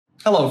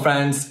Hello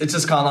friends, it's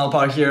just Kaan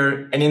Alpar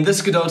here, and in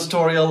this Godot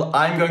tutorial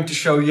I'm going to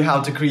show you how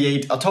to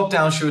create a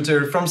top-down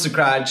shooter from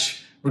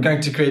scratch. We're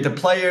going to create a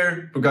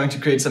player, we're going to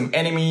create some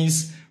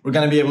enemies, we're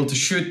going to be able to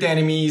shoot the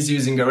enemies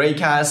using a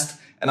raycast,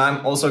 and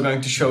I'm also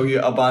going to show you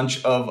a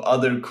bunch of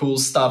other cool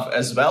stuff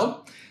as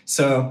well.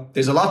 So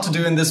there's a lot to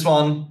do in this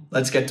one,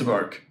 let's get to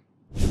work.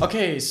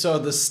 Okay, so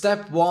the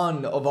step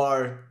one of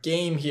our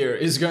game here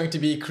is going to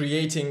be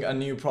creating a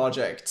new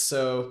project.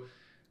 So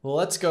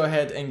let's go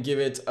ahead and give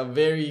it a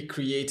very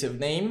creative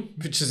name,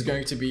 which is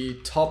going to be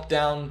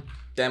top-down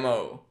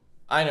demo.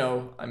 I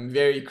know, I'm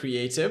very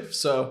creative,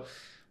 so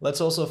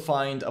let's also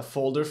find a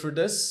folder for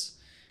this.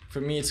 For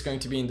me, it's going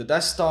to be in the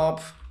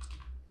desktop.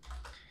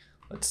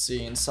 Let's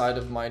see, inside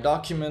of my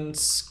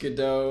documents,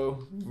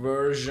 Godot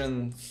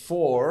version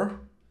 4.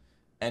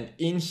 And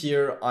in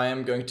here, I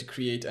am going to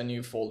create a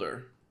new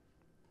folder,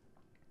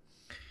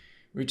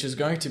 which is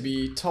going to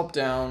be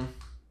top-down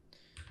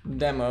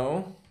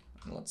demo.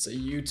 Let's say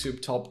YouTube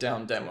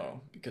top-down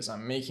demo, because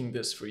I'm making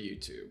this for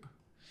YouTube.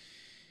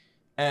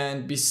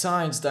 And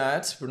besides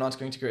that, we're not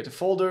going to create a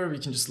folder. We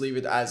can just leave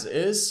it as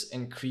is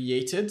and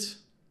create it.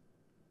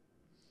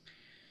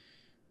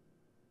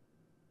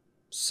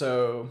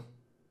 So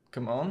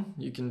come on,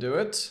 you can do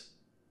it.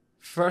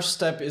 First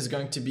step is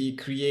going to be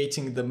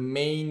creating the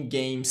main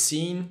game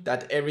scene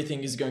that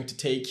everything is going to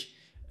take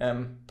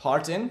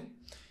part in.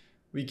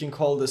 We can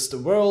call this the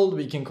world,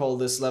 we can call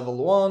this level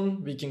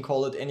 1, we can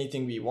call it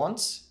anything we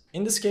want.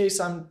 In this case,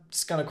 I'm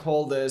just gonna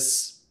call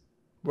this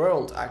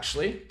world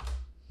actually,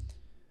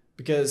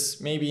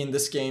 because maybe in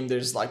this game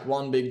there's like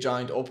one big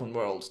giant open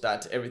world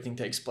that everything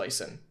takes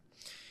place in.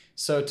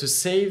 So to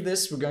save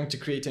this, we're going to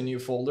create a new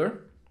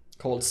folder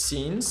called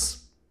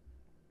scenes.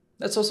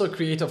 Let's also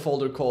create a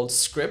folder called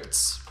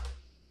scripts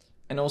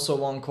and also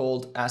one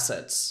called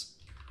assets.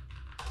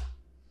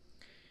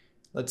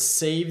 Let's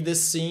save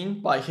this scene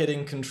by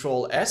hitting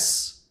Ctrl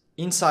S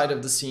inside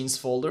of the scenes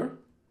folder,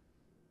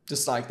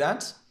 just like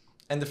that.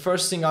 And the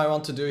first thing I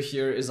want to do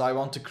here is I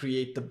want to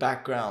create the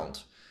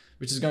background,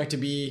 which is going to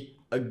be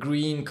a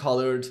green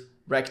colored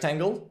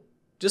rectangle,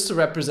 just to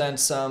represent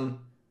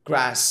some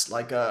grass,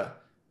 like a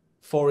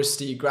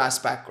foresty grass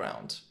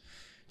background.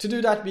 To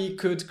do that, we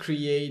could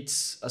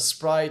create a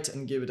sprite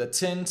and give it a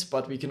tint,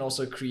 but we can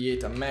also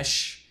create a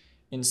mesh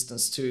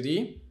instance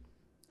 2D.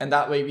 And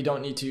that way we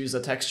don't need to use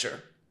a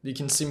texture. We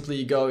can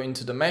simply go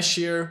into the mesh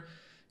here,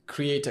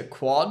 create a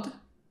quad,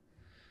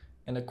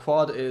 and a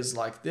quad is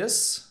like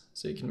this.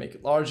 So you can make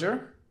it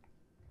larger.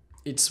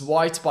 It's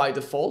white by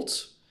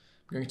default.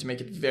 I'm going to make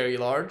it very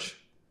large.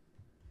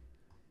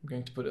 I'm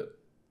going to put it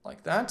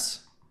like that.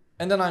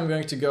 And then I'm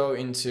going to go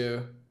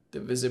into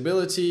the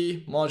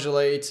visibility,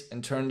 modulate,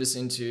 and turn this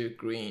into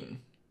green.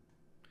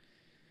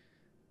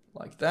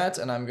 Like that.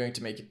 And I'm going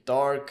to make it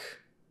dark.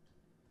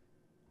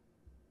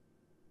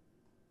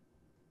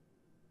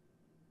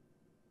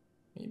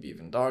 Maybe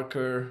even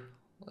darker,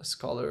 less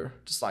color,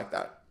 just like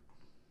that.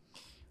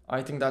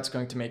 I think that's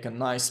going to make a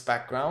nice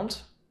background.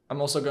 I'm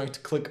also going to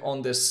click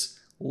on this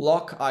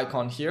lock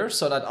icon here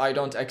so that I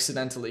don't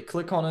accidentally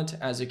click on it.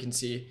 As you can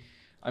see,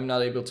 I'm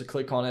not able to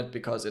click on it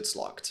because it's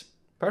locked.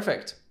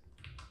 Perfect.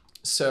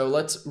 So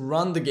let's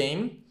run the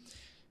game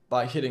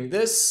by hitting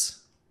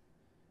this.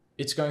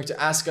 It's going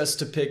to ask us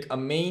to pick a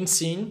main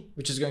scene,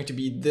 which is going to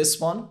be this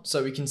one.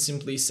 So we can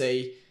simply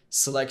say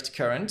select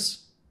current.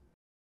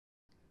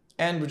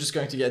 And we're just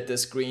going to get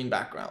this green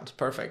background.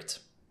 Perfect.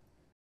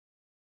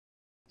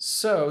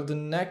 So the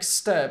next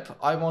step,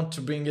 I want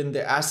to bring in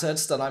the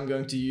assets that I'm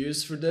going to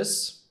use for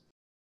this.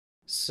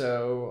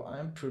 So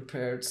I'm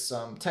prepared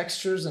some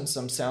textures and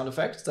some sound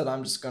effects that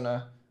I'm just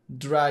gonna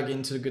drag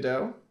into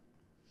Godot.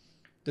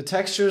 The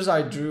textures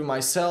I drew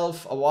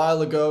myself a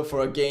while ago for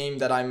a game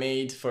that I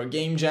made for a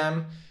game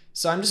jam.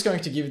 So I'm just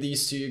going to give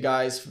these to you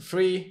guys for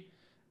free.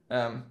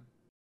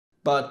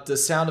 But the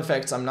sound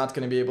effects I'm not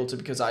gonna be able to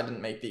because I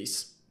didn't make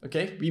these.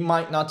 Okay, we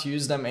might not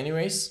use them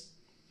anyways.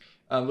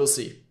 We'll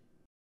see.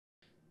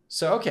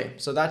 So okay,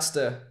 so that's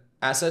the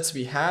assets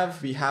we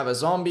have. We have a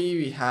zombie,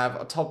 we have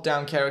a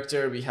top-down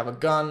character, we have a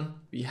gun,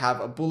 we have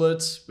a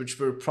bullet, which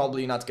we're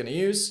probably not gonna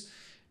use,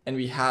 and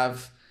we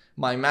have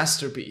my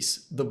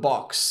masterpiece, the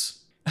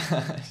box.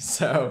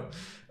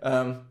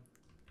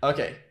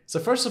 Okay. So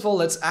first of all,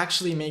 let's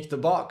actually make the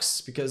box,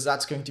 because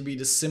that's going to be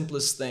the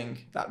simplest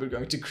thing that we're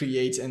going to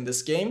create in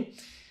this game.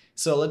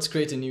 So let's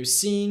create a new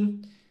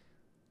scene.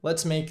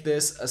 Let's make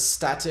this a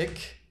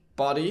static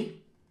body.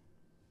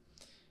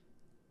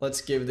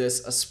 Let's give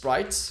this a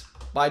sprite.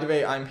 By the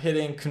way, I'm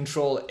hitting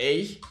Ctrl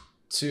A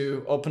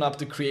to open up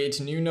the create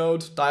new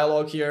node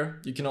dialog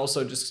here. You can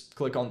also just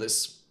click on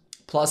this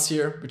plus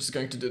here, which is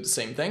going to do the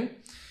same thing.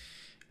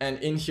 And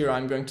in here,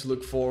 I'm going to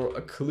look for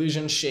a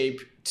collision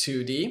shape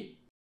 2D.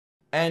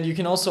 And you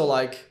can also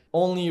like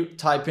only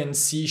type in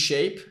C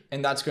shape,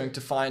 and that's going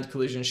to find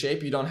collision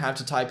shape. You don't have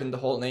to type in the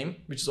whole name,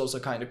 which is also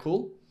kind of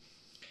cool.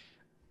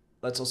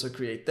 Let's also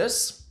create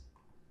this.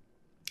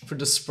 For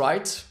the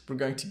sprite, we're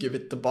going to give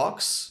it the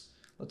box.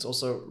 Let's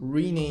also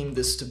rename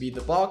this to be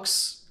the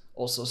box.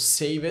 Also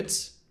save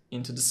it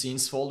into the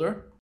scenes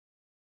folder.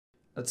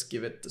 Let's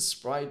give it the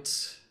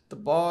sprite, the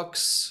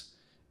box.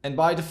 And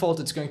by default,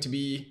 it's going to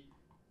be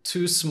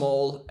too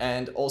small,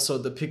 and also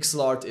the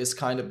pixel art is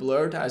kind of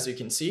blurred, as you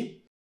can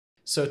see.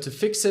 So to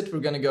fix it, we're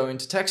going to go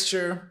into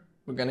texture,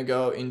 we're going to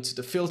go into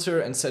the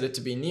filter and set it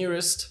to be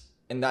nearest,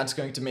 and that's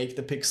going to make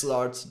the pixel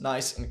art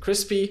nice and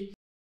crispy.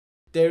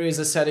 There is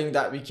a setting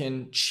that we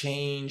can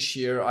change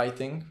here, I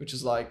think, which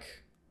is like,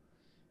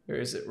 where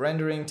is it?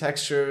 Rendering,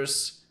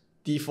 textures,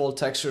 default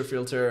texture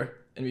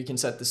filter, and we can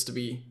set this to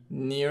be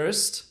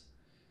nearest,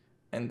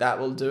 and that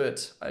will do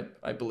it,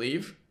 I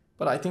believe.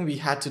 But I think we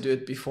had to do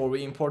it before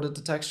we imported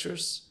the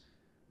textures.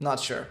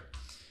 Not sure.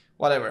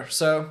 Whatever.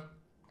 So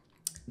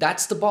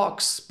that's the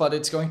box, but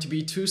it's going to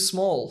be too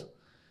small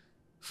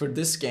for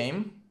this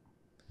game.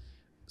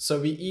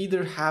 So we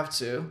either have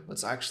to,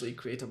 let's actually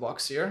create a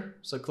box here.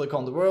 So click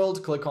on the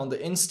world, click on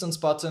the instance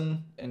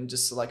button, and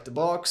just select the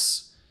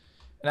box.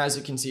 And as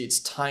you can see, it's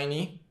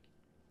tiny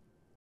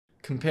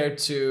compared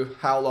to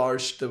how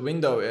large the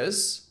window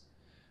is.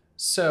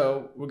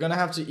 So we're gonna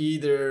have to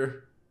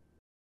either,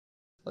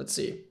 let's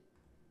see.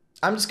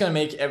 I'm just gonna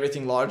make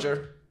everything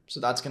larger. So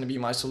that's gonna be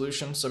my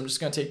solution. So I'm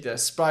just gonna take the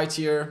sprite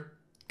here,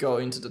 go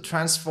into the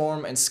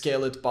transform and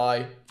scale it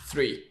by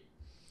 3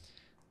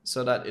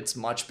 so that it's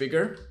much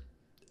bigger.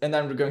 And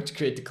then we're going to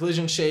create the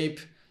collision shape,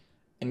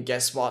 and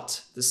guess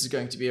what? This is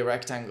going to be a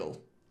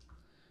rectangle.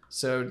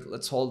 So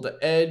let's hold the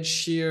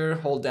edge here,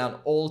 hold down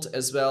Alt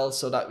as well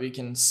so that we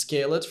can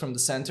scale it from the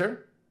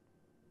center.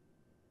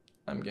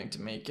 I'm going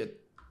to make it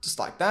just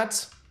like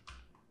that.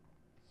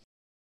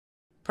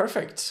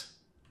 Perfect.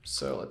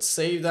 So let's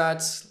save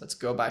that. Let's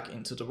go back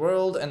into the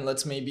world and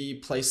let's maybe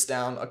place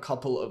down a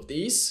couple of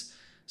these.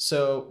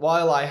 So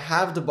while I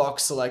have the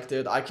box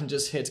selected, I can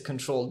just hit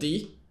Control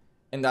D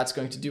and that's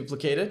going to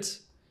duplicate it.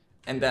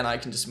 And then I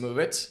can just move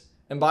it.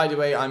 And by the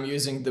way, I'm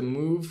using the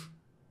move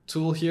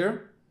tool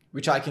here,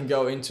 which I can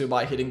go into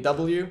by hitting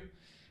W.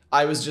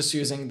 I was just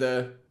using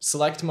the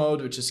select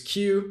mode, which is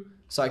Q.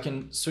 So I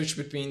can switch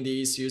between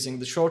these using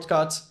the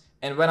shortcut.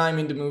 And when I'm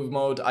in the move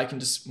mode, I can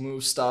just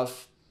move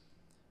stuff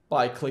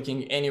by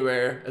clicking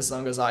anywhere as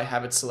long as I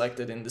have it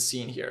selected in the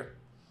scene here.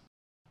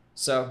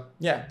 So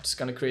yeah, just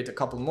gonna create a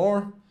couple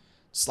more,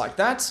 just like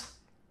that.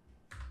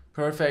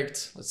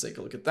 Perfect, let's take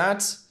a look at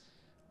that.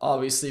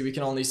 Obviously we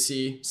can only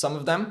see some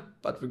of them,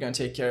 but we're gonna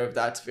take care of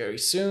that very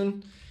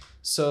soon.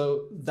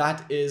 So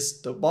that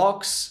is the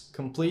box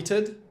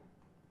completed.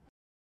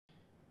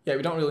 Yeah,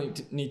 we don't really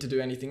need to do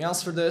anything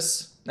else for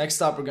this.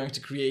 Next up, we're going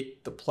to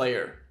create the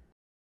player.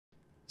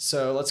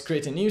 So let's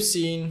create a new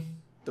scene.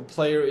 The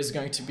player is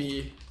going to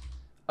be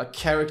a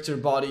character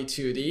body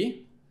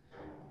 2D.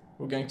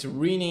 We're going to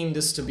rename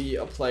this to be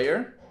a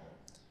player.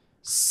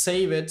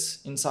 Save it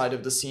inside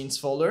of the scenes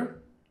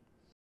folder.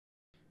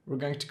 We're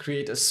going to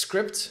create a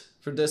script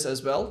for this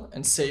as well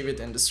and save it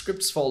in the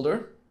scripts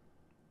folder.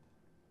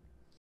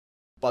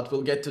 But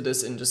we'll get to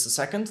this in just a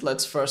second.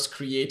 Let's first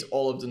create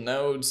all of the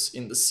nodes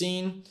in the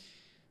scene.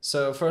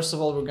 So first of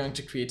all, we're going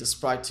to create a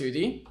sprite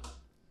 2D.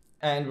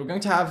 And we're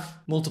going to have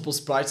multiple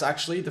sprites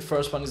actually. The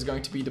first one is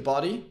going to be the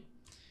body.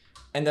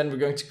 And then we're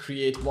going to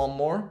create one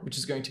more, which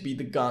is going to be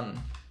the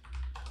gun.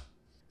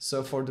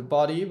 So for the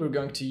body, we're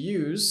going to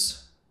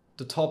use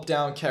the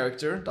top-down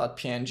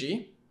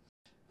character.png.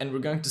 And we're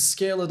going to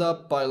scale it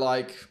up by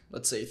like,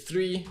 let's say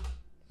 3.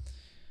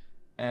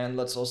 And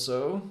let's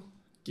also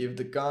give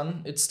the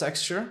gun its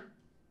texture.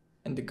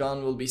 And the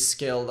gun will be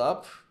scaled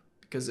up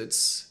because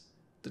it's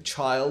the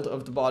child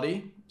of the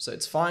body. So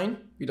it's fine.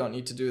 We don't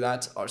need to do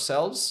that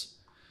ourselves.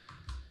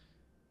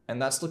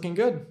 And that's looking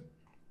good.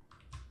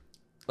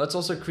 Let's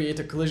also create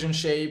a collision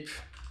shape.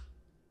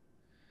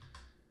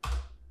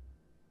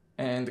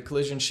 And the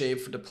collision shape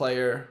for the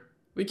player,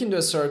 we can do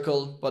a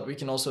circle, but we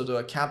can also do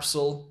a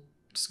capsule.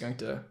 Just going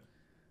to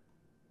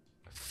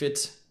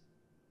fit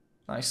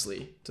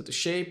nicely to the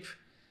shape.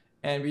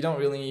 And we don't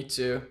really need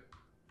to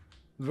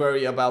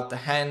worry about the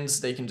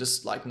hands. They can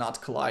just like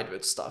not collide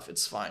with stuff.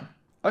 It's fine.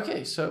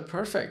 Okay, so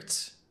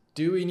perfect.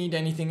 Do we need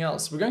anything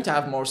else? We're going to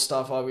have more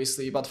stuff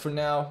obviously, but for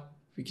now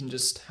we can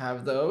just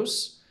have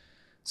those.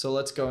 So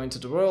let's go into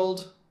the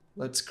world.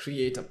 Let's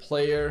create a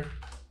player.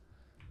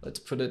 Let's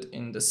put it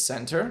in the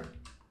center.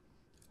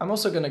 I'm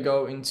also going to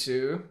go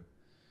into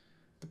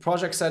the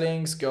project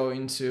settings, go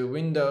into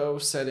window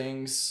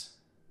settings.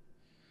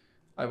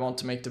 I want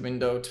to make the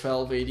window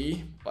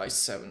 1280 by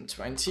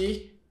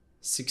 720,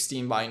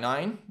 16 by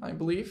 9, I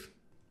believe.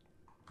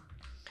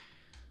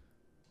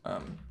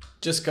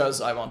 Just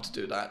because I want to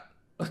do that.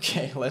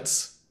 Okay,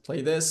 let's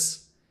play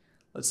this.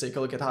 Let's take a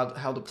look at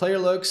how the player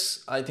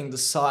looks. I think the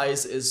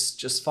size is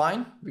just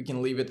fine. We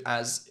can leave it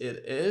as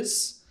it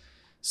is.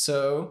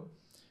 So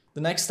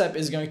the next step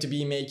is going to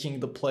be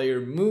making the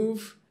player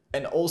move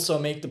and also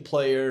make the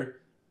player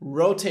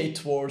rotate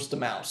towards the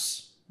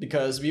mouse.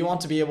 Because we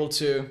want to be able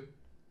to,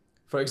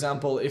 for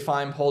example, if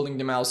I'm holding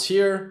the mouse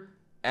here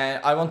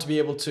and I want to be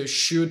able to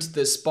shoot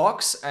this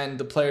box and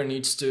the player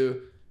needs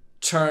to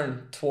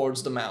turn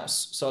towards the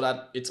mouse so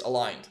that it's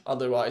aligned.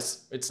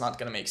 Otherwise, it's not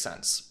going to make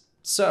sense.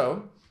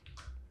 So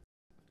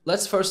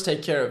let's first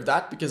take care of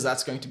that because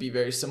that's going to be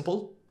very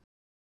simple.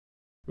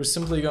 we're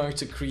simply going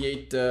to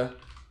create the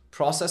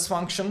process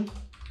function,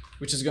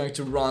 which is going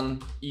to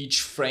run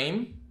each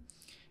frame.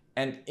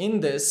 And in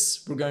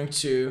this, we're going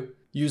to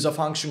use a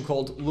function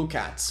called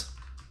lookAt.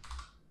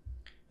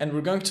 And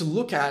we're going to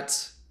look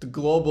at the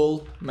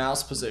global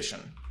mouse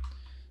position.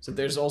 So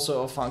there's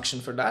also a function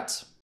for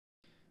that.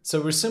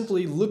 So we're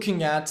simply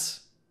looking at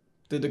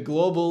the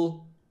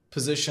global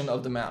position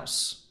of the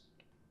mouse.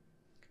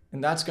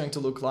 And that's going to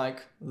look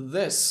like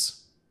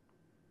this,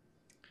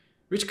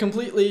 which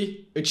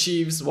completely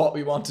achieves what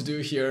we want to do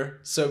here.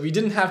 So we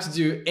didn't have to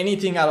do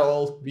anything at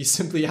all. We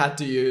simply had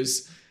to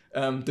use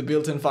the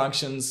built-in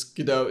functions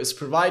Godot is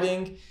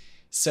providing.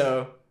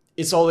 So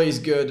it's always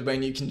good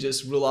when you can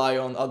just rely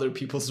on other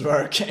people's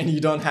work and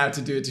you don't have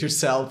to do it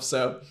yourself.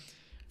 So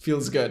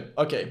feels good.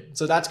 Okay,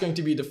 so that's going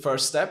to be the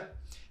first step.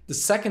 The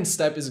second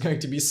step is going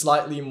to be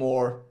slightly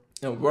more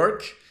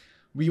work.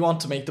 We want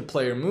to make the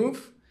player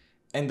move.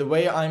 And the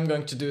way I'm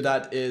going to do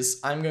that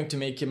is I'm going to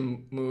make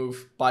him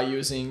move by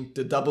using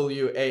the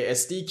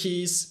WASD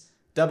keys.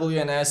 W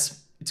and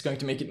S, it's going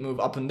to make it move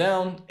up and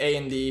down. A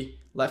and D,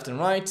 left and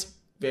right.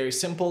 Very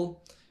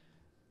simple.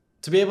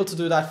 To be able to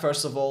do that,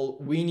 first of all,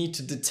 we need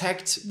to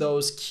detect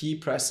those key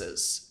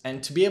presses.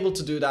 And to be able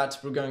to do that,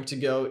 we're going to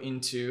go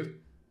into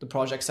the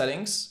project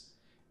settings,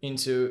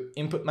 into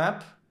input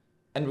map,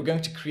 and we're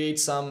going to create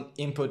some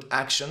input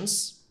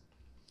actions.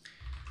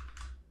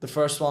 The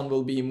first one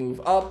will be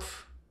move up,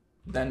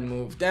 then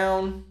move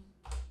down,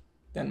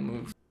 then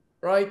move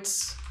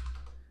right,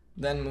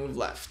 then move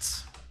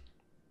left.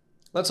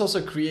 Let's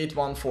also create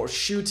one for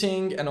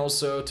shooting and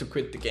also to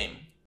quit the game.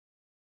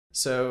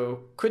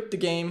 So quit the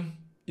game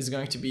is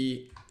going to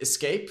be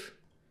escape.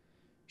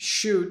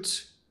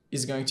 Shoot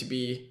is going to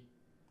be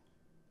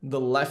the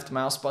left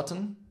mouse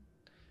button.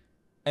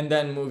 And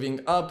then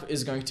moving up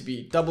is going to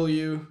be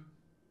W,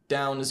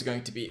 down is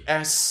going to be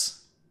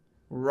S,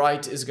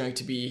 right is going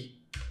to be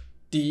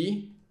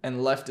D,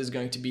 and left is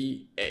going to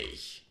be A.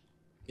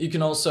 You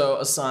can also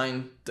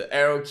assign the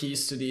arrow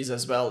keys to these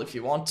as well if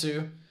you want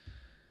to,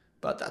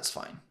 but that's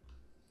fine.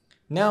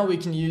 Now we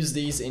can use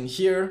these in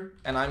here,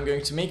 and I'm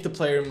going to make the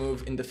player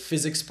move in the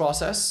physics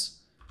process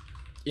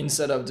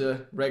instead of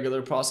the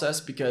regular process,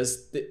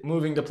 because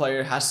moving the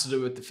player has to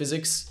do with the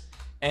physics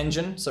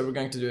engine, so we're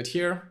going to do it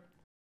here.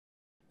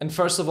 And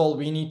first of all,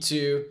 we need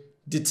to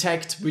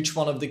detect which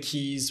one of the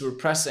keys we're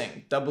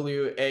pressing,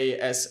 W, A,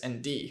 S,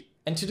 and D.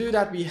 And to do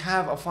that, we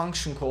have a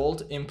function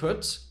called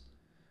input.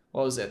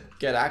 What was it?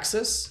 Get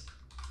access.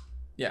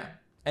 Yeah.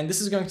 And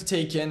this is going to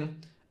take in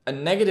a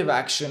negative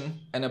action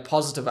and a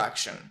positive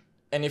action.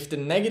 And if the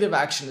negative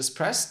action is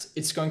pressed,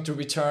 it's going to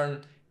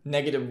return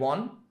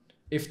 -1.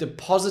 If the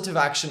positive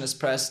action is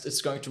pressed,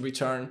 it's going to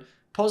return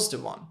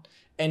 +1.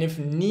 And if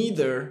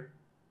neither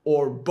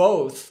or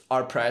both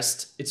are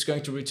pressed, it's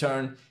going to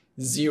return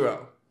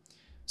 0.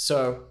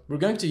 So we're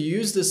going to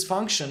use this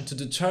function to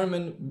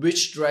determine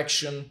which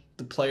direction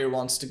the player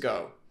wants to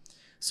go.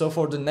 So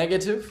for the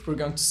negative, we're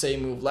going to say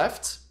move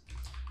left.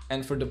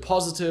 And for the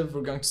positive,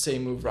 we're going to say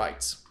move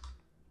right.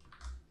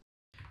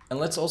 And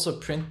let's also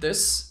print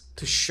this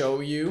to show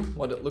you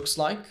what it looks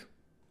like.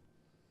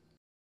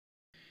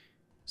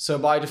 So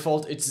by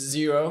default, it's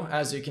 0,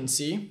 as you can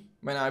see.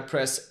 When I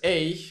press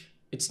A,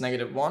 it's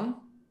 -1.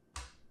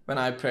 When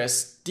I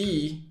press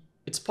D,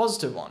 it's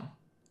 +1.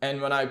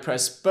 And when I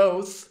press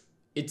both,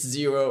 it's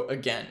 0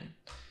 again.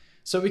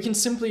 So we can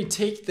simply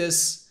take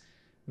this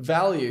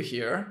value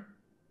here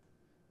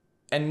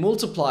and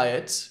multiply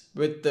it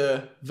with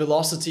the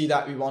velocity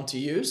that we want to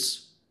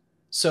use.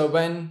 So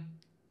when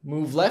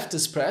move left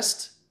is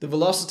pressed, the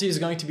velocity is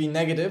going to be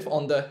negative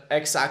on the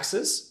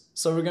x-axis,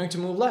 so we're going to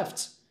move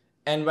left.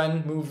 And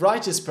when move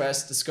right is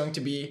pressed, it's going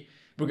to be,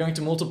 we're going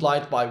to multiply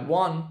it by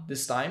 1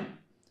 this time,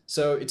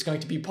 so it's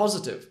going to be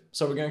positive,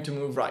 so we're going to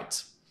move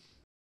right.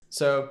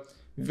 So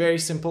very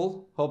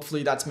simple,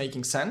 hopefully that's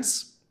making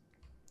sense.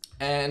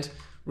 And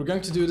we're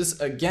going to do this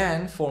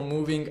again for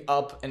moving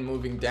up and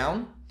moving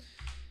down.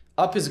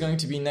 Up is going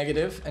to be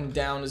negative and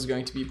down is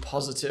going to be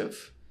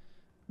positive,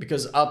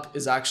 because up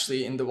is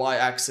actually in the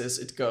y-axis,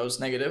 it goes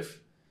negative.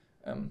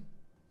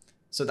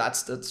 So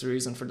that's the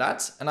reason for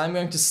that. And I'm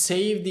going to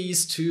save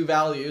these two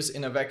values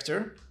in a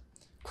vector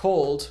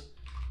called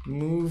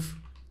move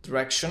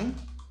direction.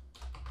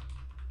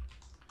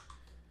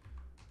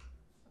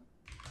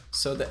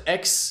 So the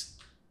x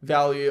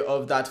value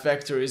of that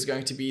vector is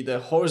going to be the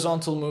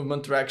horizontal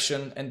movement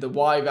direction, and the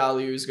y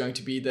value is going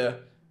to be the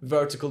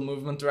vertical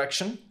movement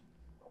direction.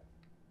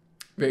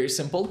 Very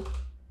simple.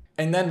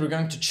 And then we're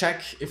going to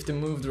check if the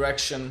move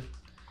direction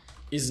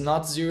is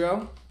not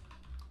 0.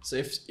 So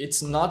if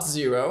it's not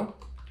 0,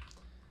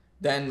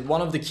 then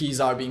one of the keys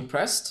are being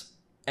pressed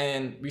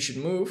and we should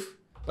move.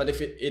 But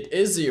if it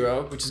is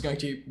 0, which is going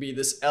to be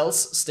this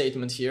else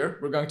statement here,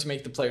 we're going to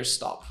make the player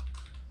stop.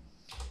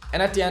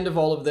 And at the end of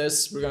all of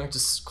this, we're going to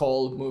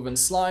call move and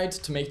slide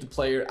to make the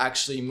player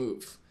actually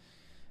move.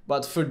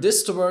 But for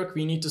this to work,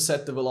 we need to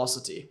set the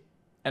velocity.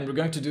 And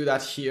we're going to do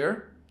that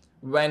here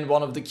when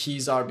one of the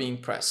keys are being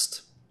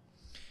pressed.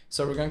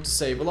 So we're going to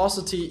say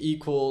velocity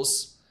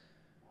equals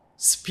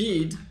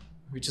speed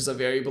which is a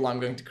variable I'm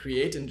going to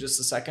create in just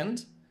a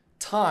second,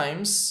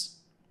 times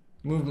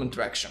movement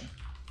direction.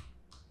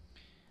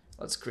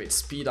 Let's create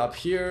speed up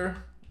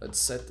here. Let's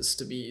set this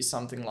to be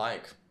something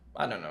like,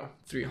 I don't know,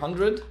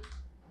 300.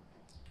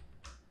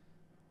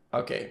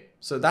 Okay,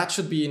 so that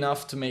should be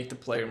enough to make the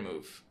player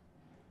move.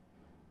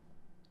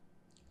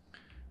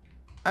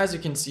 As you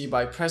can see,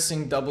 by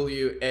pressing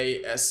W,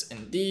 A, S,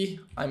 and D,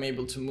 I'm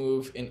able to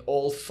move in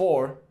all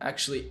four,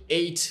 actually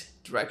 8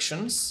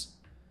 directions.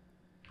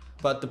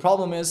 But the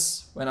problem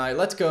is, when I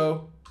let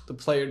go, the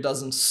player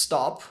doesn't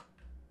stop.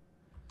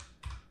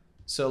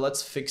 So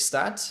let's fix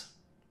that.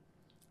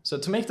 So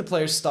to make the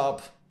player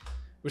stop,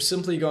 we're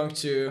simply going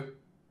to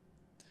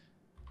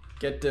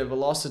get the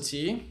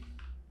velocity.x,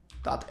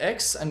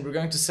 and we're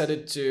going to set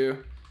it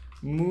to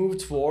move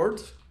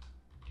toward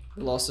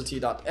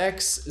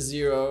velocity.x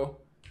 0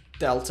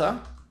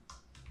 delta.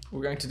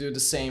 We're going to do the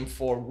same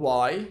for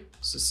y,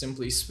 so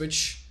simply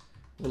switch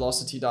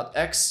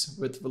velocity.x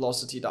with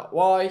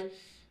velocity.y,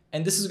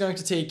 and this is going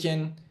to take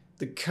in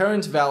the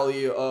current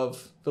value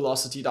of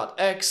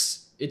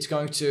velocity.x. It's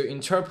going to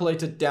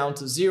interpolate it down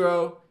to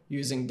 0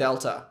 using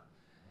delta.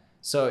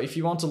 So if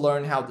you want to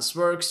learn how this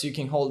works, you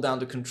can hold down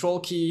the control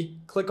key,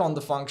 click on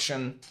the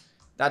function.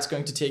 That's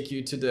going to take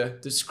you to the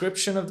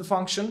description of the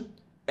function,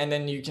 and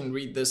then you can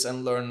read this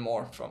and learn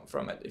more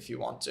from it if you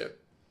want to.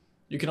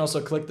 You can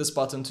also click this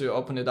button to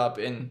open it up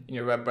in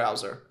your web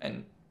browser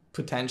and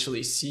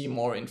potentially see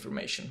more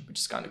information, which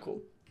is kind of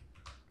cool.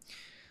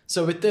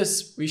 So with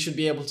this, we should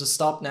be able to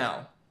stop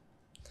now.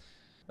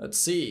 Let's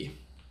see.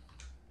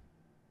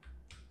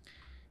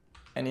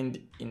 And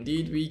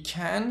indeed we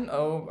can.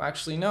 Oh,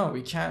 actually no,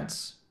 we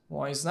can't.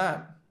 Why is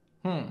that?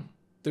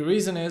 The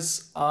reason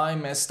is I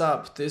messed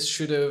up. This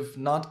should have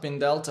not been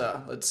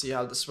delta. Let's see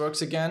how this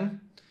works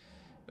again.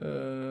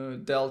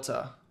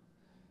 Delta.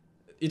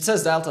 It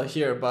says delta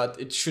here, but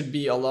it should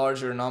be a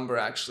larger number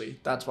actually.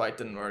 That's why it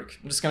didn't work.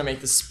 I'm just gonna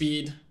make the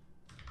speed.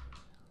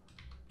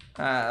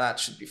 That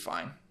should be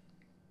fine.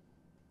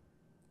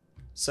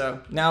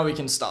 So now we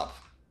can stop,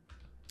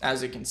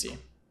 as you can see.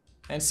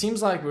 And it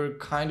seems like we're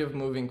kind of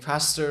moving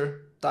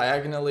faster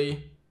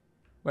diagonally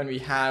when we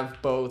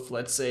have both,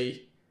 let's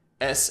say,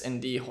 S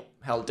and D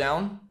held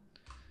down.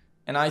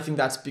 And I think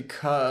that's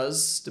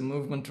because the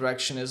movement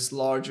direction is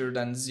larger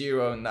than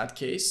 0 in that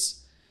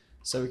case.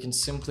 So we can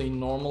simply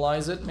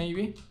normalize it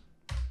maybe.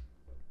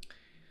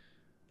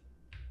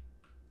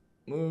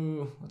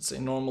 Let's say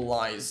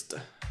normalized.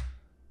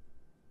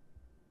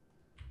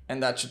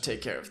 And that should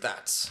take care of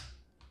that.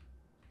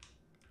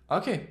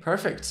 Okay,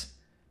 perfect.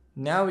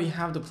 Now we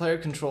have the player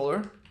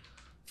controller.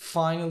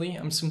 Finally,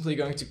 I'm simply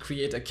going to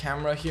create a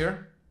camera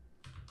here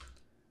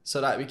so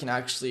that we can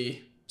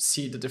actually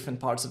see the different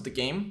parts of the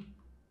game.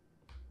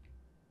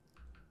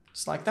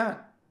 Just like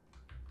that.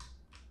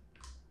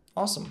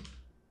 Awesome.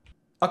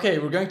 Okay,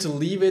 we're going to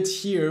leave it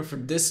here for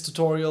this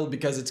tutorial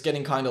because it's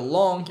getting kind of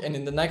long, and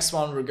in the next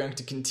one we're going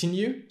to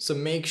continue. So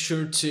make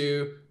sure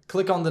to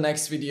click on the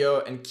next video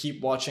and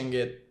keep watching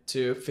it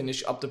to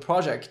finish up the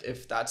project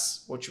if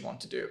that's what you want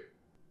to do.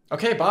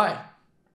 Okay, bye.